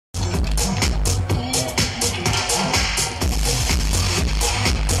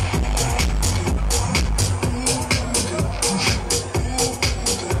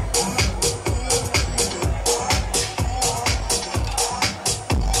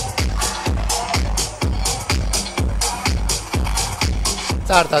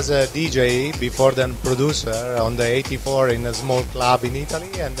started as a DJ before then producer on the 84 in a small club in Italy,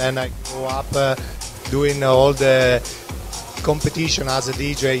 and then I grew up doing all the competition as a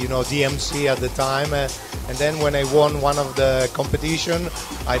DJ, you know, DMC at the time. And then when I won one of the competition,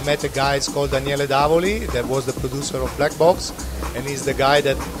 I met a guy called Daniele Davoli, that was the producer of Black Box, and he's the guy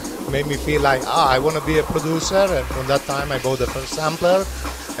that made me feel like, I want to be a producer. And from that time I bought the first sampler,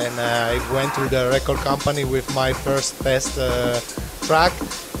 and I went to the record company with my first test track,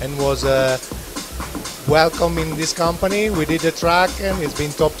 and was welcome in this company. We did the track, and it's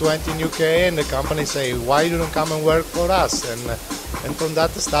been top 20 in UK, and the company say, why you don't come and work for us? And from that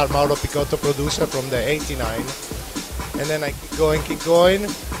start Mauro Picotto producer from the 89, and then I keep going,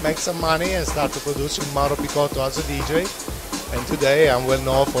 make some money, and start to producing Mauro Picotto as a DJ. And today I'm well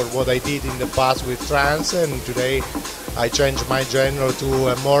known for what I did in the past with trance, and today I changed my genre to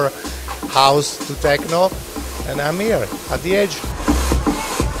a more house to techno, and I'm here at the edge.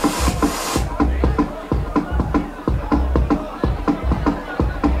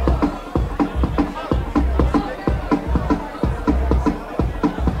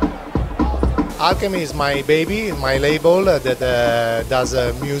 Alchemy is my baby, my label that does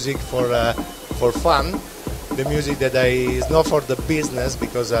music for fun. The music that is not for the business,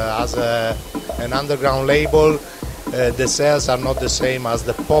 because as an underground label, the sales are not the same as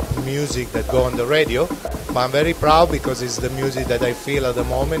the pop music that go on the radio. But I'm very proud because it's the music that I feel at the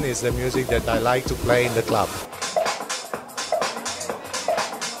moment, is the music that I like to play in the club.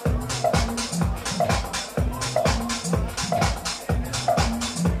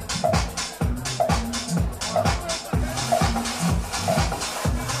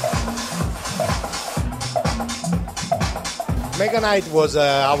 Mega Night was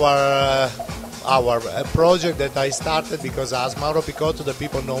our project that I started because as Mauro Picotto, the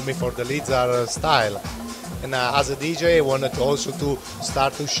people know me for the Lizard style, and as a DJ I wanted also to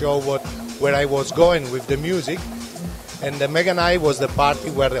start to show where I was going with the music. And the Mega Night was the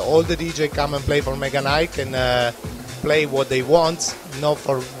party where all the DJ come and play for Mega Night and play what they want, not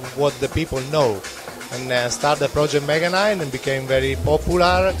for what the people know. And start the project Mega Night and became very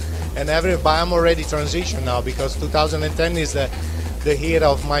popular. And but I'm already transition now because 2010 is the year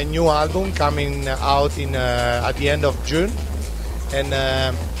of my new album coming out at the end of June,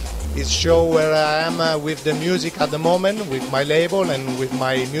 and it shows where I am with the music at the moment, with my label and with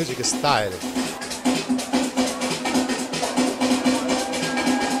my music style.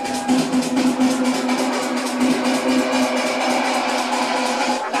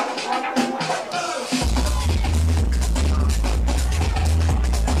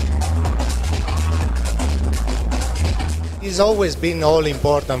 It's always been all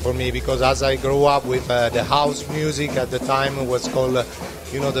important for me because as I grew up with the house music at the time, it was called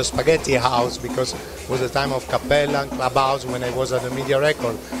the spaghetti house, because it was the time of Cappella and Clubhouse when I was at the Media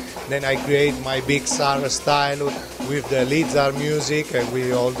Record. Then I create my big SAR style with the Lizard music and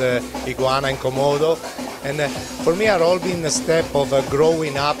with all the Iguana and Komodo. And for me, it's all been a step of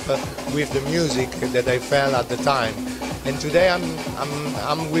growing up with the music that I felt at the time. And today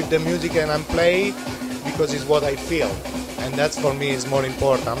I'm with the music and I'm playing because it's what I feel. And that's for me is more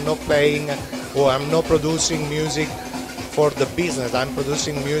important. I'm not playing or I'm not producing music for the business. I'm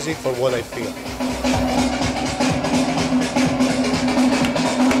producing music for what I feel.